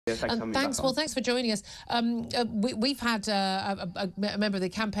Yeah, thanks for having me back on. Well, thanks for joining us. We've had a member of the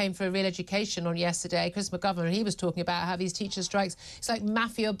Campaign for Real Education on yesterday, Chris McGovern, and he was talking about how these teacher strikes, it's like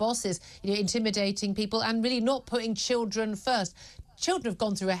mafia bosses, intimidating people and really not putting children first. Children have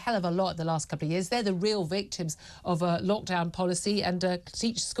gone through a hell of a lot in the last couple of years. They're the real victims of a lockdown policy and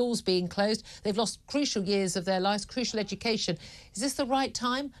schools being closed. They've lost crucial years of their lives, crucial education. Is this the right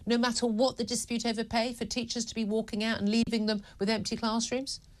time, no matter what the dispute over pay, for teachers to be walking out and leaving them with empty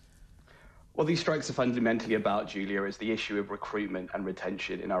classrooms? What these strikes are fundamentally about, Julia, is the issue of recruitment and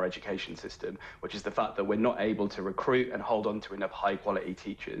retention in our education system, which is the fact that we're not able to recruit and hold on to enough high-quality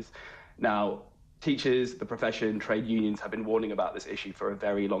teachers. Now, teachers, the profession, trade unions have been warning about this issue for a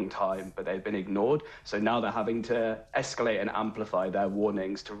very long time, but they've been ignored. So now they're having to escalate and amplify their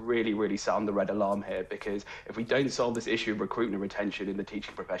warnings to really sound the red alarm here, because if we don't solve this issue of recruitment and retention in the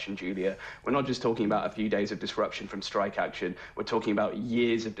teaching profession, Julia, we're not just talking about a few days of disruption from strike action, we're talking about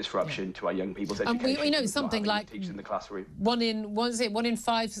years of disruption to our young people's education. We know something like teachers in the classroom. One in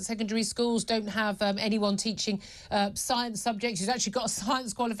 5 secondary schools don't have anyone teaching science subjects who's actually got a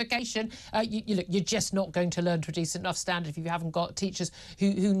science qualification. You're just not going to learn to a decent enough standard if you haven't got teachers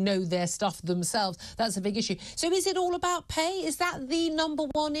who know their stuff themselves. That's a big issue. So is it all about pay? Is that the number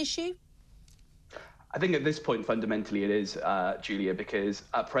one issue? I think at this point, fundamentally, it is, Julia, because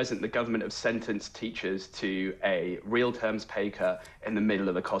at present, the government have sentenced teachers to a real terms pay cut in the middle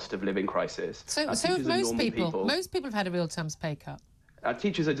of a cost of living crisis. So have most people. Most people have had a real terms pay cut.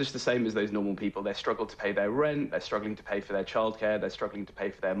 Teachers are just the same as those normal people. They struggle to pay their rent, they're struggling to pay for their childcare, they're struggling to pay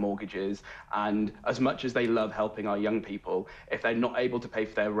for their mortgages. And as much as they love helping our young people, if they're not able to pay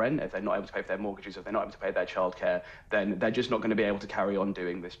for their rent, if they're not able to pay for their mortgages, if they're not able to pay their childcare, then they're just not going to be able to carry on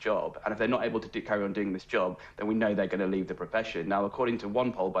doing this job. And if they're not able to carry on doing this job, then we know they're going to leave the profession. Now, according to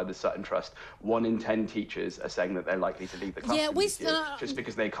one poll by the Sutton Trust, 1 in 10 teachers are saying that they're likely to leave the classroom just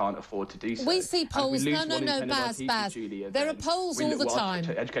because they can't afford to do so. We see polls. No, Baz. There are polls all the time.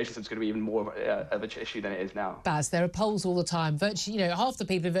 Education system is going to be even more of an issue than it is now. Baz, there are polls all the time. Virtually, half the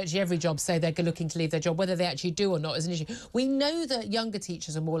people in virtually every job say they're looking to leave their job. Whether they actually do or not is an issue. We know that younger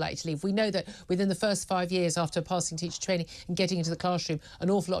teachers are more likely to leave. We know that within the first 5 years after passing teacher training and getting into the classroom, an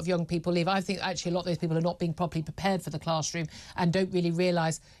awful lot of young people leave. I think actually a lot of those people are not being properly prepared for the classroom and don't really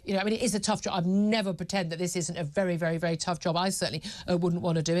realise, it is a tough job. I'd never pretend that this isn't a very tough job. I certainly wouldn't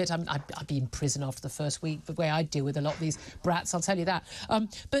want to do it. I'd be in prison after the first week, the way I deal with a lot of these brats, I'll tell you that.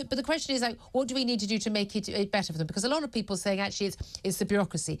 But the question is, what do we need to do to make it better for them? Because a lot of people are saying actually it's the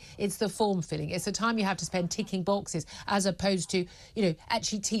bureaucracy, it's the form filling, it's the time you have to spend ticking boxes, as opposed to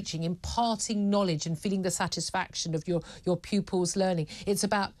actually teaching, imparting knowledge and feeling the satisfaction of your pupils' learning. It's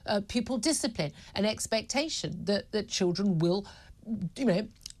about pupil discipline and expectation that children will,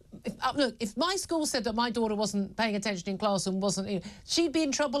 Look, if my school said that my daughter wasn't paying attention in class and wasn't, she'd be in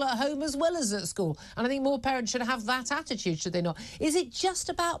trouble at home as well as at school. And I think more parents should have that attitude, should they not? Is it just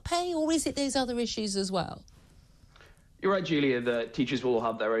about pay, or is it these other issues as well? You're right, Julia, that teachers will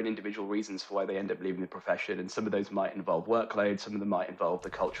have their own individual reasons for why they end up leaving the profession, and some of those might involve workload, some of them might involve the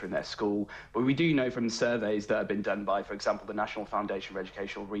culture in their school. But we do know from surveys that have been done by, for example, the National Foundation for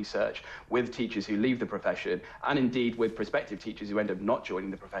Educational Research, with teachers who leave the profession, and indeed with prospective teachers who end up not joining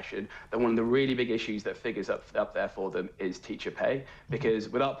the profession, that one of the really big issues that figures up there for them is teacher pay. Because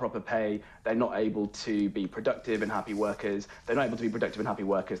without proper pay, they're not able to be productive and happy workers. They're not able to be productive and happy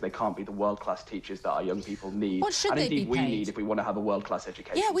workers. They can't be the world-class teachers that our young people need. What should they be we need if we want to have a world-class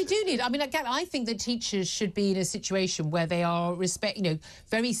education. Yeah, we do need. I mean, again, I think that teachers should be in a situation where they are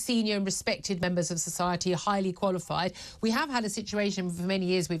very senior and respected members of society, highly qualified. We have had a situation for many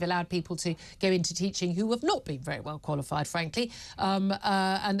years. We've allowed people to go into teaching who have not been very well qualified, frankly, and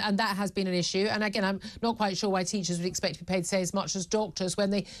that has been an issue. And again, I'm not quite sure why teachers would expect to be paid, say, as much as doctors when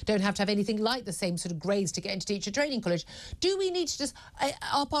they don't have to have anything like the same sort of grades to get into teacher training college. Do we need to just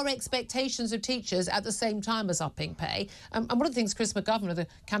up our expectations of teachers at the same time as upping pay? And one of the things Chris McGovern of the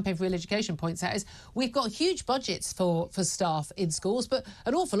Campaign for Real Education points out is we've got huge budgets for staff in schools, but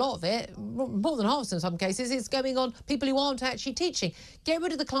an awful lot of it, more than half in some cases, is going on people who aren't actually teaching. Get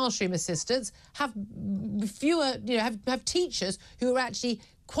rid of the classroom assistants, have fewer, have teachers who are actually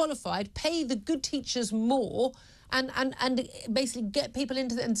qualified, pay the good teachers more, and basically get people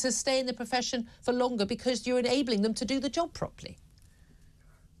into and to stay in the profession for longer, because you're enabling them to do the job properly.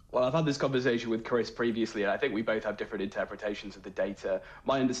 Well, I've had this conversation with Chris previously, and I think we both have different interpretations of the data.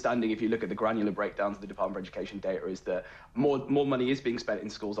 My understanding, if you look at the granular breakdowns of the Department for Education data, is that more money is being spent in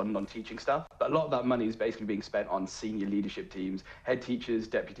schools on non-teaching staff, but lot of that money is basically being spent on senior leadership teams, head teachers,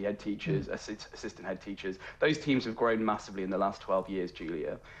 deputy head teachers, assistant head teachers. Those teams have grown massively in the last 12 years,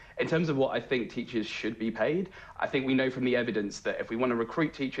 Julia. In terms of what I think teachers should be paid, I think we know from the evidence that if we want to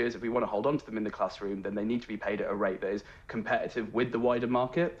recruit teachers, if we want to hold on to them in the classroom, then they need to be paid at a rate that is competitive with the wider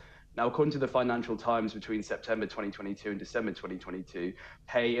market. Now, according to the Financial Times, between September 2022 and December 2022,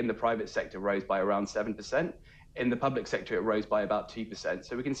 pay in the private sector rose by around 7%. In the public sector, it rose by about 2%.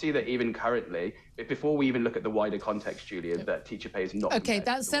 So we can see that even currently, before we even look at the wider context, Julia, that teacher pay is not. Okay,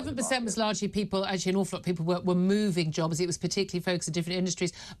 that 7% was largely people, actually an awful lot of people were moving jobs. It was particularly focused on different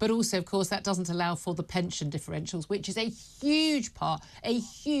industries. But also, of course, that doesn't allow for the pension differentials, which is a huge part, a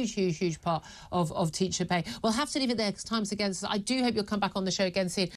huge part of teacher pay. We'll have to leave it there because time's against us. I do hope you'll come back on the show again soon.